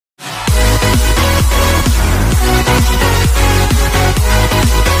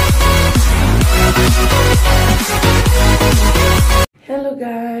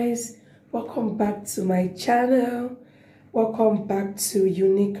Welcome back to my channel. Welcome back to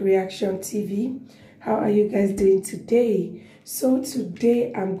Unique Reaction TV. How are you guys doing today? So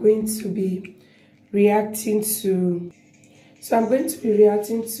today I'm going to be reacting to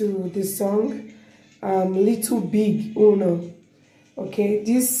the song Little Big Uno. Okay,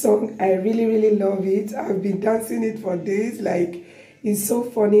 this song I really love it. I've been dancing it for days. Like, it's so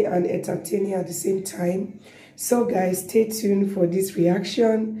funny and entertaining at the same time. So guys, stay tuned for this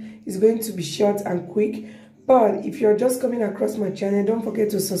reaction. It's going to be short and quick, but if you're just coming across my channel, don't forget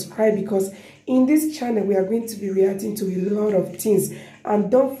to subscribe, because in this channel we are going to be reacting to a lot of things.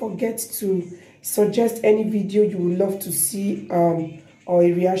 And don't forget to suggest any video you would love to see, or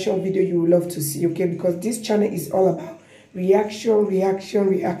a reaction video you would love to see, okay? Because this channel is all about reaction.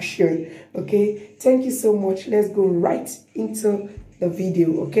 Okay, thank you so much. Let's go right into the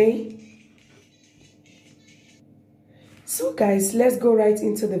video, okay? So guys, let's go right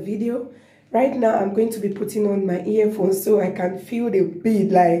into the video. Right now I'm going to be putting on my earphones so I can feel the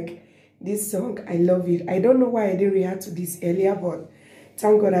beat. Like, this song, I love it. I don't know why I didn't react to this earlier, but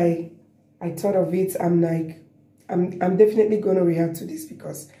thank God I thought of it. I'm like, I'm definitely gonna react to this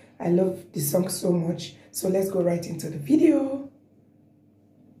because I love the song so much. So let's go right into the video.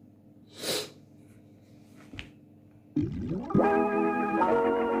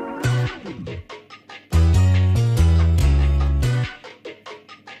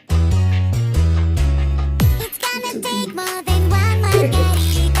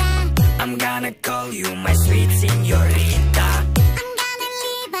 I'm gonna call you my sweet señorita. I'm gonna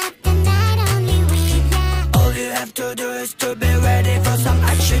leave up the night only with ya. All you have to do is to be ready for some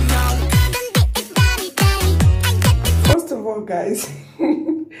action now. First of all, guys,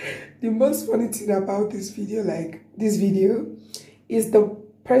 the most funny thing about this video, is the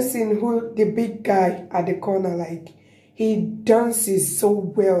person the big guy at the corner. Like, he dances so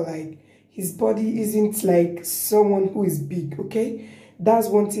well. Like, his body isn't like someone who is big, okay? That's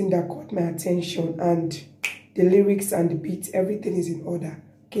one thing that caught my attention, and the lyrics and the beat, everything is in order.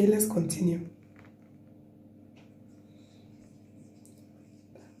 Okay, let's continue.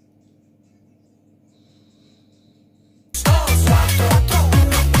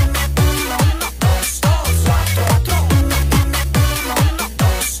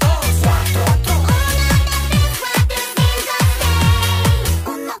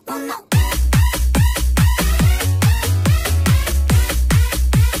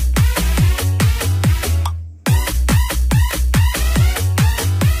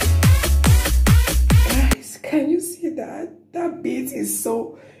 That beat is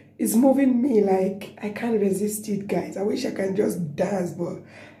moving me. Like, I can't resist it, guys. I wish I can just dance, but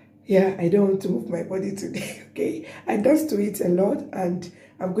yeah, I don't want to move my body today, okay? I dance to it a lot, and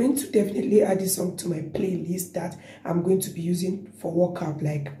I'm going to definitely add this song to my playlist that I'm going to be using for workout.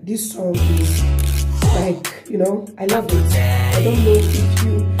 Like, this song is like, you know, I love it. I don't know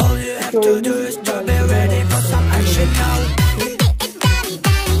if you're do is to be ready for some action now.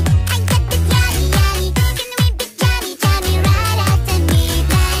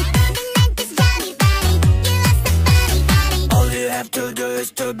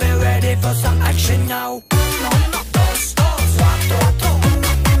 To be ready for some action now.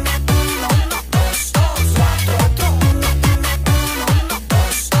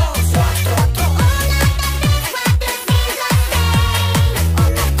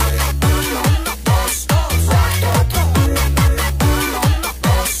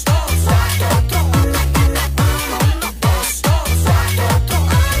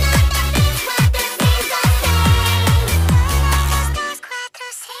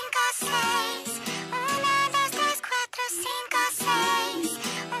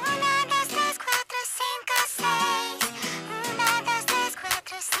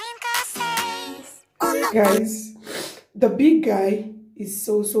 Guys, the big guy is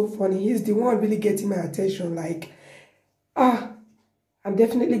so funny. He's the one really getting my attention. Like, I'm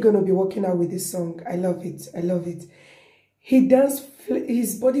definitely gonna be working out with this song. I love it. He does,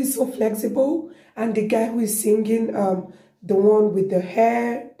 his body is so flexible, and the guy who is singing, the one with the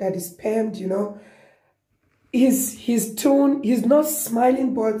hair that is permed, you know, his tone, he's not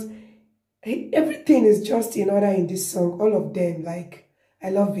smiling, but everything is just in order in this song. All of them, like,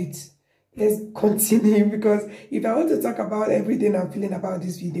 I love it. Let's continue, because if I want to talk about everything I'm feeling about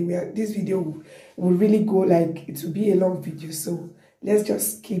this video, will really go, like, it will be a long video. So let's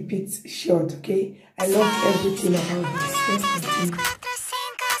just keep it short, okay? I love everything about this. Let's continue.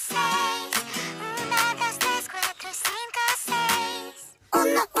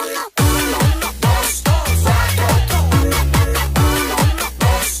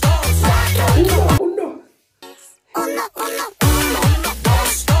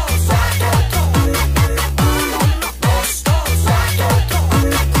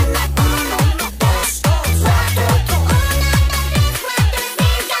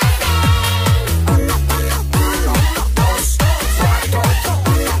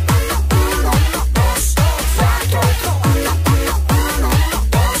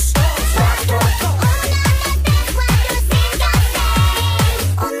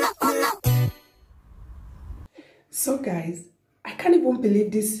 can't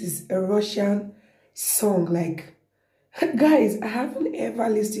believe this is a Russian song. Like, guys, I haven't ever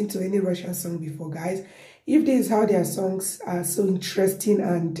listened to any Russian song before, guys. If this is how their songs are so interesting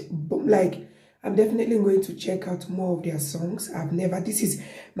and like, I'm definitely going to check out more of their songs. This is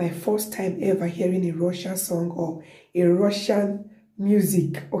my first time ever hearing a Russian song or a Russian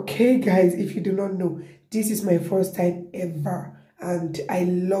music. Okay, guys, if you do not know, this is my first time ever and I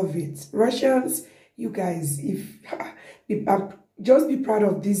love it. Russians, you guys, just be proud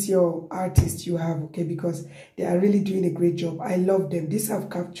of this your artist you have, okay, because they are really doing a great job. I love them. This have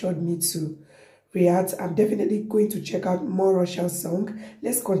captured me to react. I'm definitely going to check out more Russian song.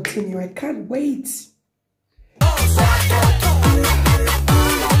 Let's continue. I can't wait.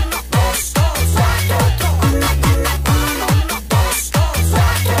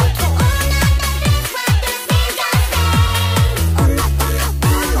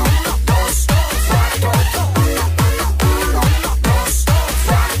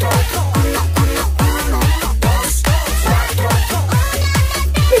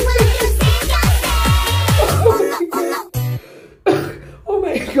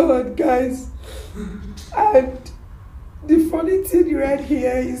 God, guys, and the funny thing right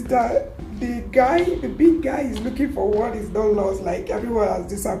here is that the big guy is looking for what is not lost. Like, everyone has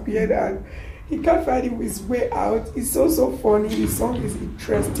disappeared and he can't find his way out. It's so funny. The song is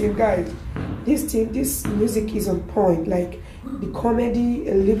interesting, guys. This music is on point. Like, the comedy,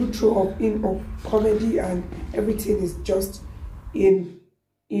 a little throw of comedy, and everything is just in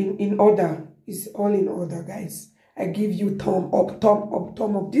order. It's all in order, guys. I give you thumb up.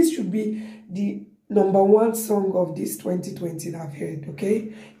 This should be the #1 song of this 2020 that I've heard,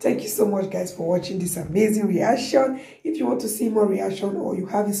 okay? Thank you so much, guys, for watching this amazing reaction. If you want to see more reaction or you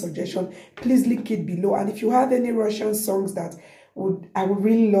have a suggestion, please link it below. And if you have any Russian songs that I would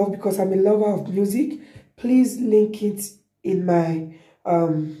really love, because I'm a lover of music, please link it in my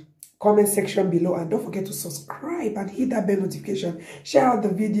comment section below, and don't forget to subscribe and hit that bell notification. Share out the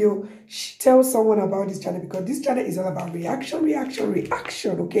video, tell someone about this channel, because this channel is all about reaction,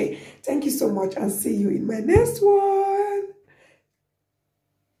 okay? Thank you so much and see you in my next one.